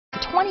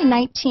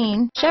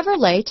2019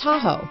 Chevrolet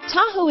Tahoe.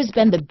 Tahoe has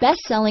been the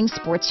best-selling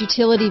sports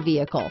utility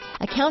vehicle,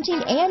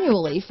 accounting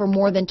annually for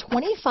more than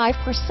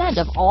 25%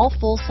 of all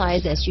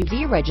full-size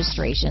SUV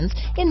registrations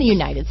in the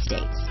United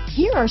States.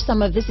 Here are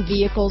some of this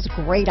vehicle's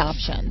great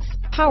options: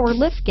 power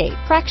liftgate,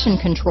 traction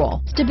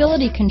control,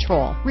 stability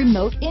control,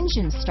 remote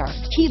engine start,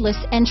 keyless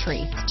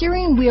entry,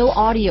 steering wheel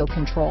audio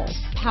controls,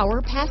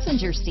 power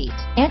passenger seat,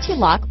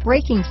 anti-lock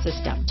braking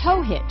system,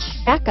 tow hitch,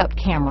 backup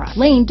camera,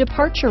 lane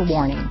departure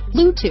warning,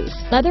 Bluetooth,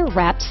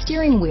 leather-wrapped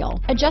steering wheel,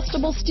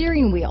 adjustable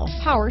steering wheel,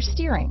 power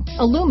steering,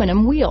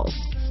 aluminum wheels,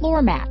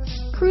 floor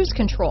mats, cruise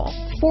control,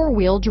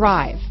 four-wheel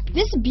drive.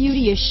 This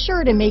beauty is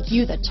sure to make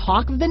you the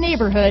talk of the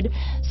neighborhood,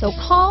 so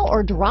call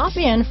or drop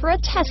in for a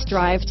test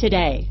drive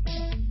today.